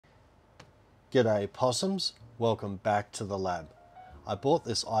G'day possums, welcome back to the lab. I bought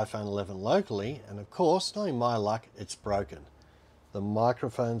this iPhone 11 locally and of course, knowing my luck, it's broken. The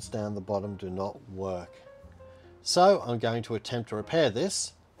microphones down the bottom do not work. So I'm going to attempt to repair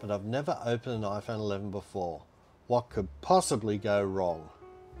this, but I've never opened an iPhone 11 before. What could possibly go wrong?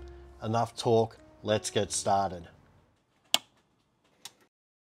 Enough talk, let's get started.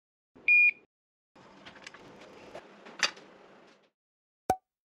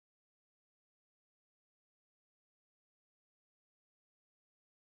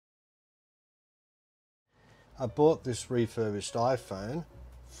 I bought this refurbished iPhone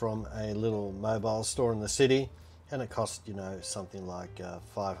from a little mobile store in the city and it cost, something like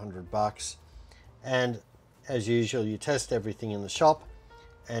 500 bucks. And as usual, you test everything in the shop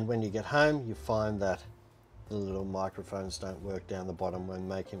and when you get home, you find that the little microphones don't work down the bottom when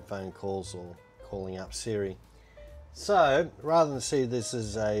making phone calls or calling up Siri. So rather than see this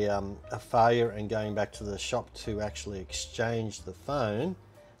as a failure and going back to the shop to actually exchange the phone,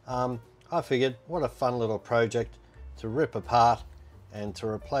 I figured what a fun little project to rip apart and to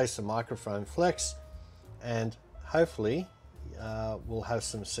replace the microphone flex, and hopefully we'll have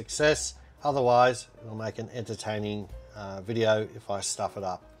some success. Otherwise it'll make an entertaining video if I stuff it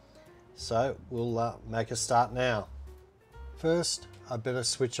up. So we'll make a start now. First I better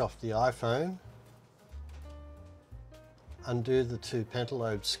switch off the iPhone, undo the two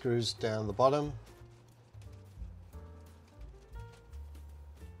pentalobe screws down the bottom,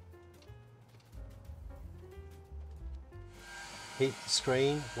 heat the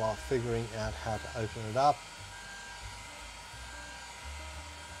screen while figuring out how to open it up.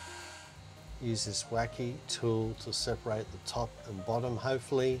 Use this wacky tool to separate the top and bottom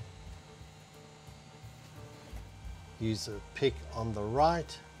hopefully. Use the pick on the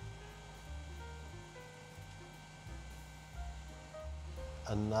right.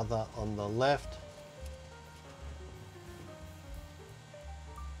 Another on the left.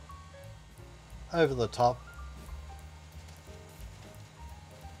 Over the top.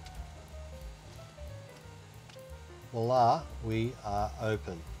 Voila, we are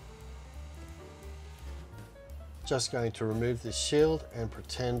open. Just going to remove this shield and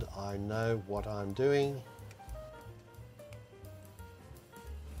pretend I know what I'm doing.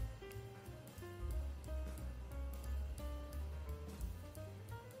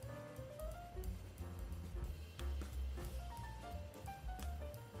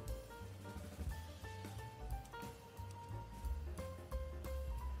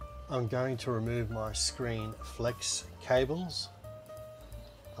 I'm going to remove my screen flex cables.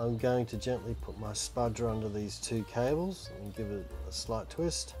 I'm going to gently put my spudger under these two cables and give it a slight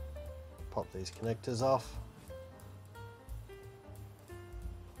twist. Pop these connectors off.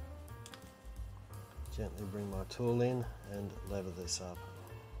 Gently bring my tool in and lever this up.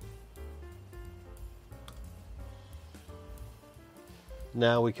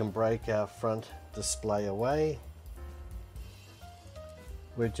 Now we can break our front display away.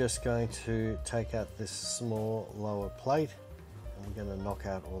 We're just going to take out this small lower plate and we're going to knock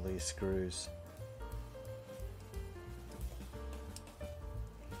out all these screws.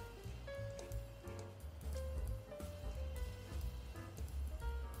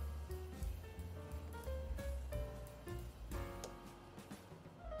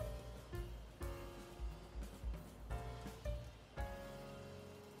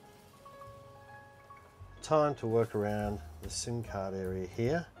 Time to work around the SIM card area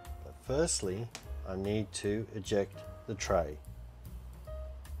here, but firstly I need to eject the tray.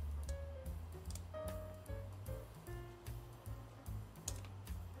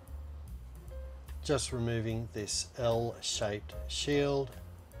 Just removing this L-shaped shield.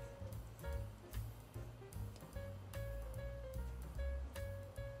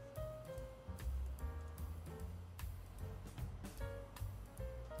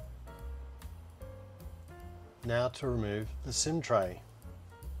 Now to remove the SIM tray.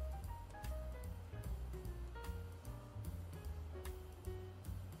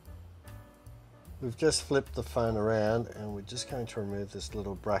 We've just flipped the phone around and we're just going to remove this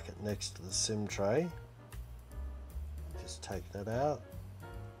little bracket next to the SIM tray. Just take that out.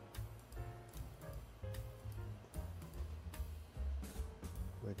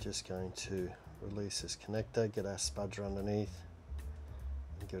 We're just going to release this connector, get our spudger underneath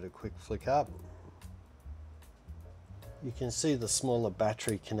and give it a quick flick up. You can see the smaller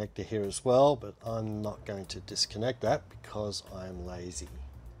battery connector here as well, but I'm not going to disconnect that because I'm lazy.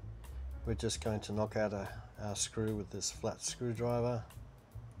 We're just going to knock out our screw with this flat screwdriver.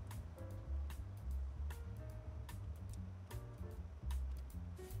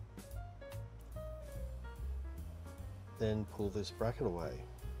 Then pull this bracket away.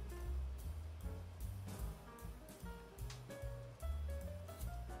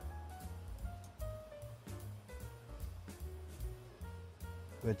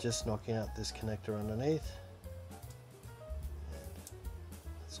 We're just knocking out this connector underneath. And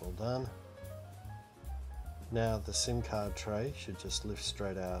that's all done. Now the SIM card tray should just lift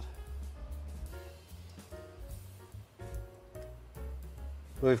straight out.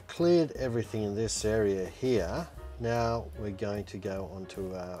 We've cleared everything in this area here. Now we're going to go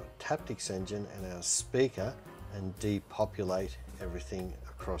onto our taptics engine and our speaker and depopulate everything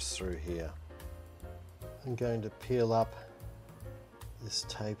across through here. I'm going to peel up this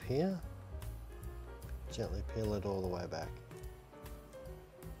tape here, gently peel it all the way back.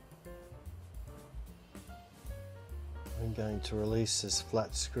 I'm going to release this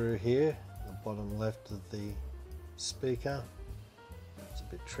flat screw here, the bottom left of the speaker. It's a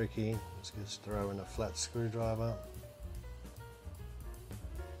bit tricky, let's just throw in a flat screwdriver.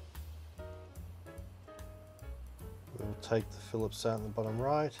 We'll take the Phillips out in the bottom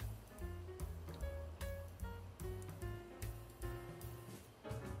right.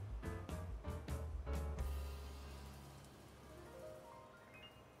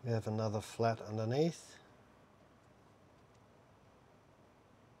 We have another flat underneath.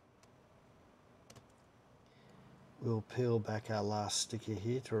 We'll peel back our last sticker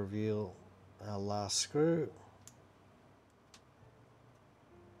here to reveal our last screw.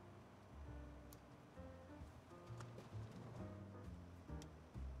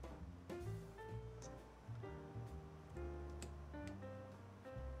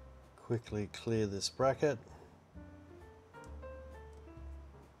 Quickly clear this bracket.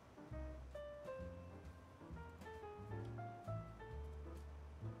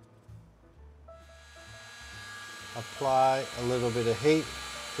 Apply a little bit of heat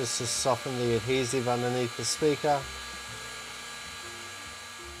just to soften the adhesive underneath the speaker.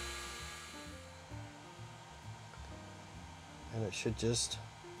 And it should just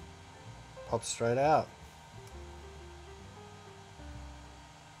pop straight out.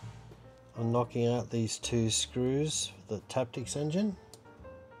 I'm knocking out these two screws for the taptics engine.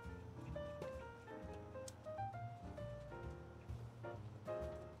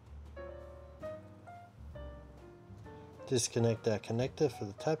 Disconnect our connector for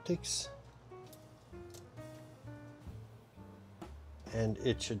the taptics, and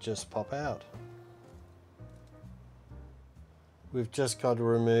it should just pop out. We've just got to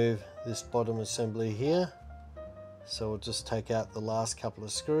remove this bottom assembly here, so we'll just take out the last couple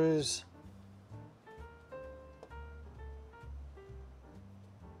of screws.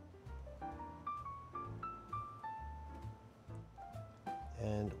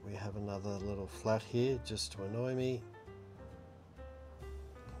 And we have another little flat here just to annoy me.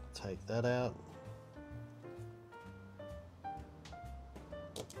 Take that out.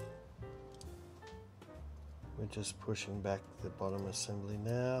 We're just pushing back the bottom assembly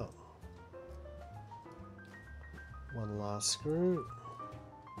now. One last screw.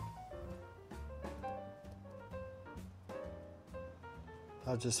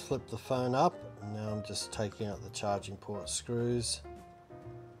 I've just flipped the phone up, and now I'm just taking out the charging port screws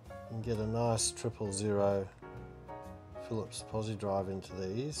and get a nice 000 Phillips posi drive into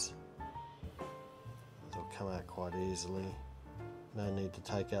these. They'll come out quite easily. No need to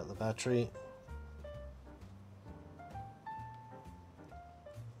take out the battery.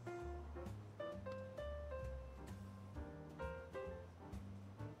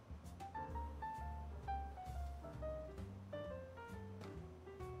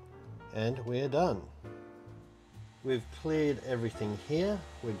 And we're done. We've cleared everything here.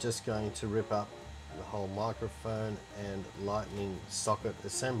 We're just going to rip up the whole microphone and lightning socket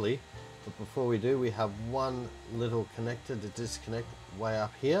assembly, but before we do, we have one little connector to disconnect way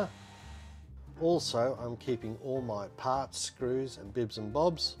up here. Also, I'm keeping all my parts, screws and bibs and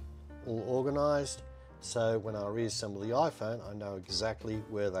bobs all organized, so when I reassemble the iPhone I know exactly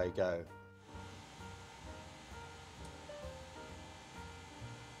where they go.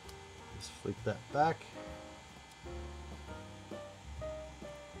 Just flick that back.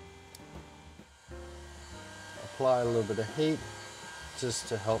 Apply a little bit of heat just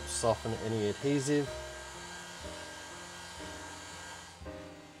to help soften any adhesive.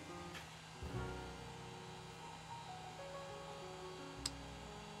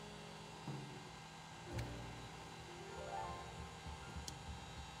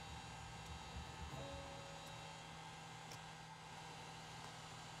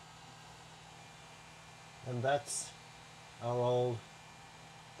 And that's our old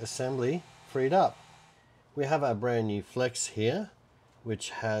assembly freed up. We have our brand new Flex here, which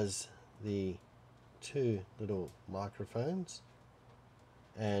has the two little microphones,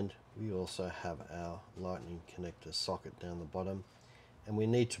 and we also have our lightning connector socket down the bottom. And we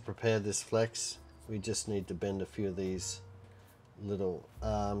need to prepare this Flex. We just need to bend a few of these little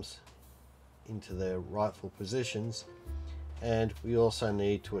arms into their rightful positions, and we also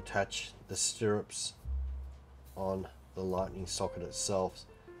need to attach the stirrups on the lightning socket itself,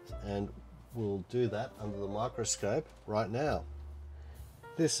 and we'll do that under the microscope right now.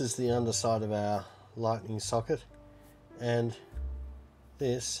 This is the underside of our lightning socket, and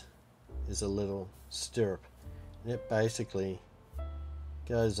this is a little stirrup, and it basically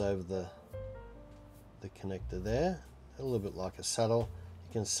goes over the connector there, a little bit like a saddle.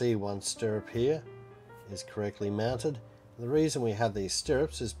 You can see one stirrup here is correctly mounted. The reason we have these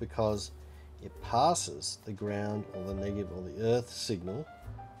stirrups is because it passes the ground or the negative or the earth signal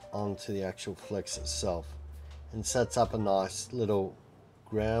onto the actual flex itself, and sets up a nice little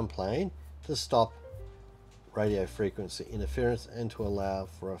ground plane to stop radio frequency interference and to allow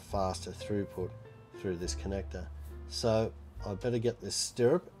for a faster throughput through this connector. So I better get this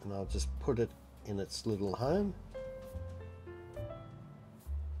stirrup, and I'll just put it in its little home.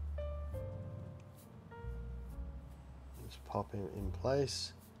 Just pop him in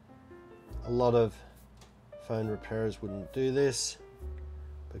place. A lot of phone repairers wouldn't do this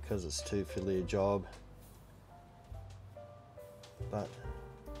because it's too fiddly a job, but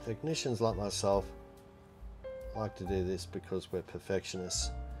technicians like myself like to do this because we're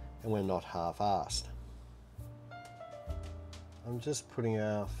perfectionists and we're not half-assed. I'm just putting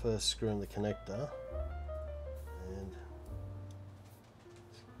our first screw in the connector and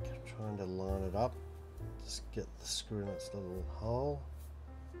trying to line it up. Just get the screw in its little hole.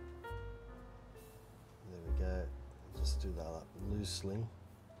 There we go. Just do that up loosely.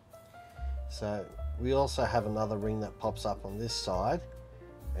 So we also have another ring that pops up on this side,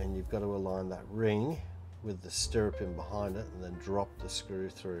 and you've got to align that ring with the stirrup in behind it and then drop the screw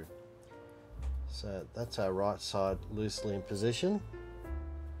through. So that's our right side loosely in position.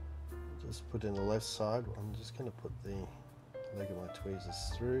 Just put in the left side. I'm just going to put the leg of my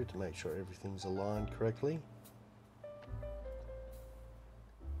tweezers through to make sure everything's aligned correctly.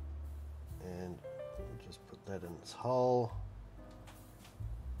 And we'll just put that in its hole.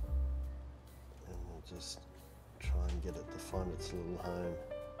 And we'll just try and get it to find its little home.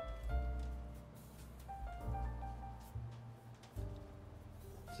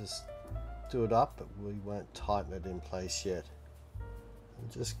 Just do it up, but we won't tighten it in place yet. I'm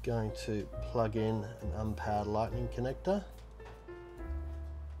just going to plug in an unpowered lightning connector.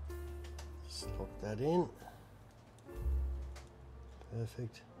 Just lock that in.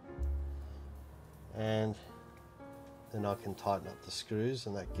 Perfect. And then I can tighten up the screws,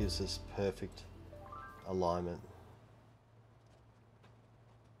 and that gives us perfect alignment.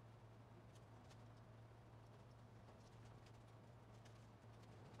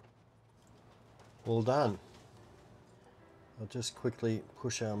 All done. I'll just quickly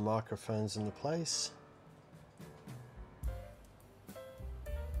push our microphones into place.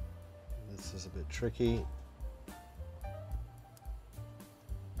 This is a bit tricky.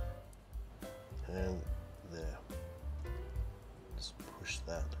 And there. Just push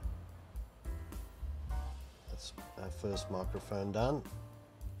that. That's our first microphone done.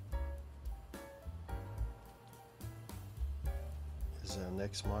 This is our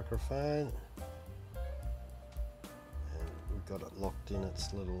next microphone. Got it locked in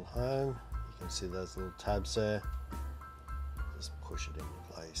its little home. You can see those little tabs there. Just push it into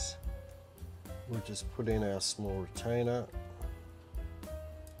place. We'll just put in our small retainer.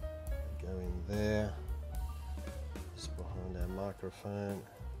 Go in there, just behind our microphone.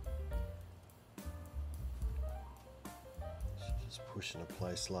 Just push into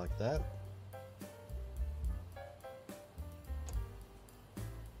place like that.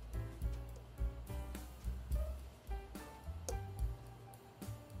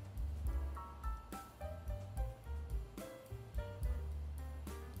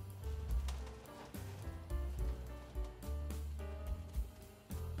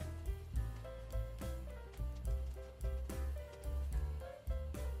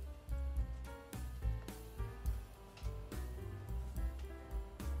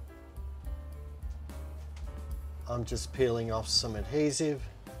 I'm just peeling off some adhesive.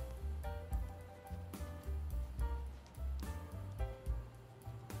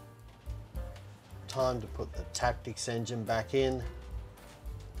 Time to put the Taptics engine back in.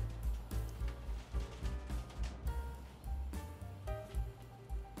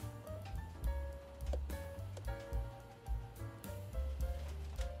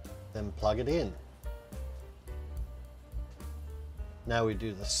 Then plug it in. Now we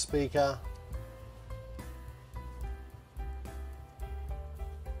do the speaker.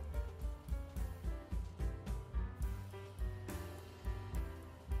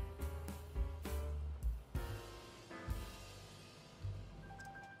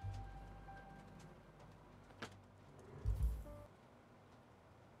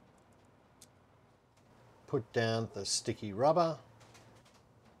 put down the sticky rubber.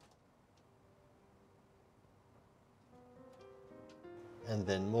 And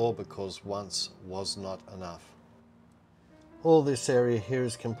then more, because once was not enough. All this area here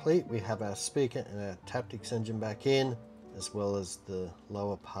is complete. We have our speaker and our taptics engine back in, as well as the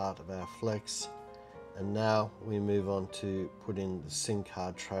lower part of our flex. And now we move on to put in the SIM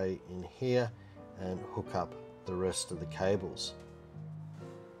card tray in here and hook up the rest of the cables.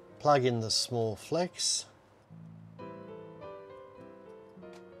 Plug in the small flex.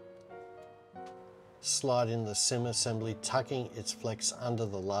 Slide in the SIM assembly, tucking its flex under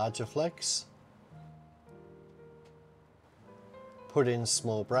the larger flex. Put in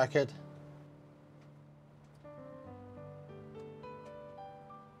small bracket.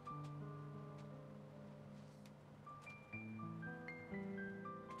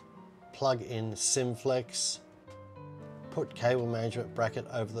 Plug in SIM flex. Put cable management bracket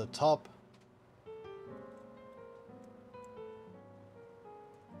over the top.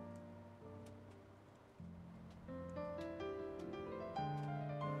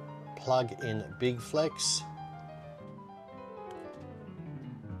 Plug in big flex.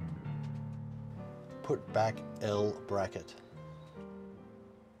 Put back L bracket.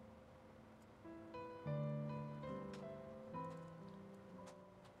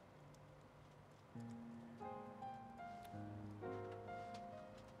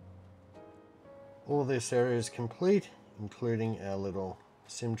 All this area is complete, including our little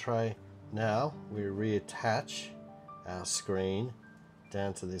SIM tray. Now we reattach our screen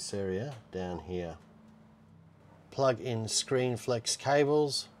down to this area down here. Plug in screen flex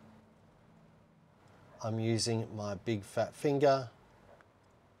cables. I'm using my big fat finger.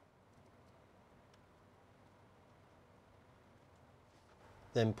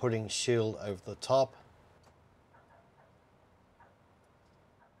 Then putting shield over the top.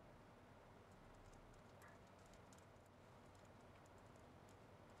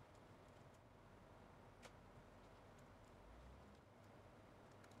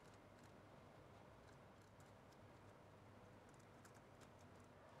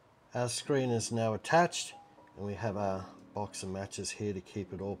 Our screen is now attached, and we have our box of matches here to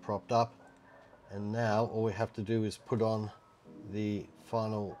keep it all propped up. And now all we have to do is put on the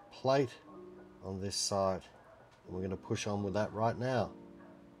final plate on this side, and we're going to push on with that right now.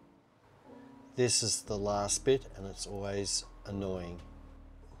 This is the last bit, and it's always annoying.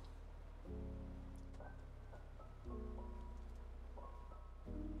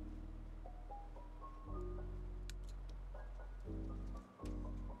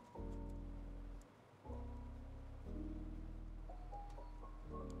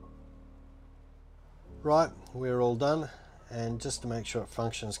 Right, we're all done, and just to make sure it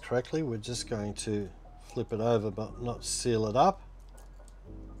functions correctly, we're just going to flip it over but not seal it up.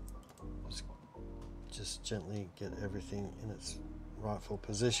 Just gently get everything in its rightful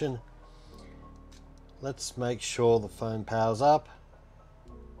position. Let's make sure the phone powers up.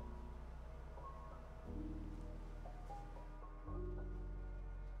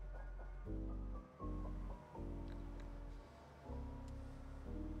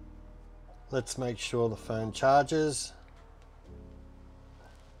 Let's make sure the phone charges.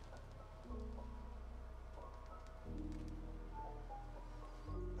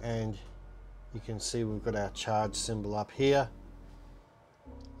 And you can see we've got our charge symbol up here.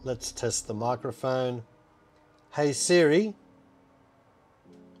 Let's test the microphone. Hey Siri,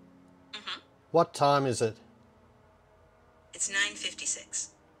 what time is it? It's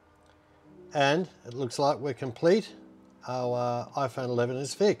 9:56. And it looks like we're complete. Our iPhone 11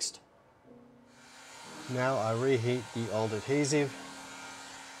 is fixed. Now I reheat the old adhesive,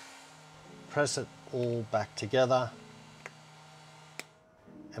 press it all back together,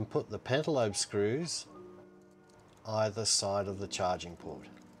 and put the pentalobe screws either side of the charging port.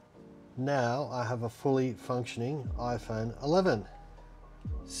 Now I have a fully functioning iPhone 11.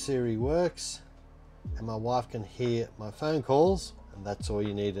 Siri works, and my wife can hear my phone calls, and that's all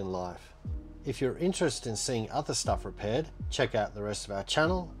you need in life. If you're interested in seeing other stuff repaired, check out the rest of our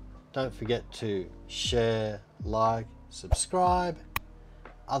channel. Don't forget to share, like, subscribe.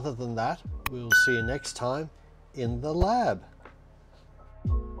 Other than that, we'll see you next time in the lab.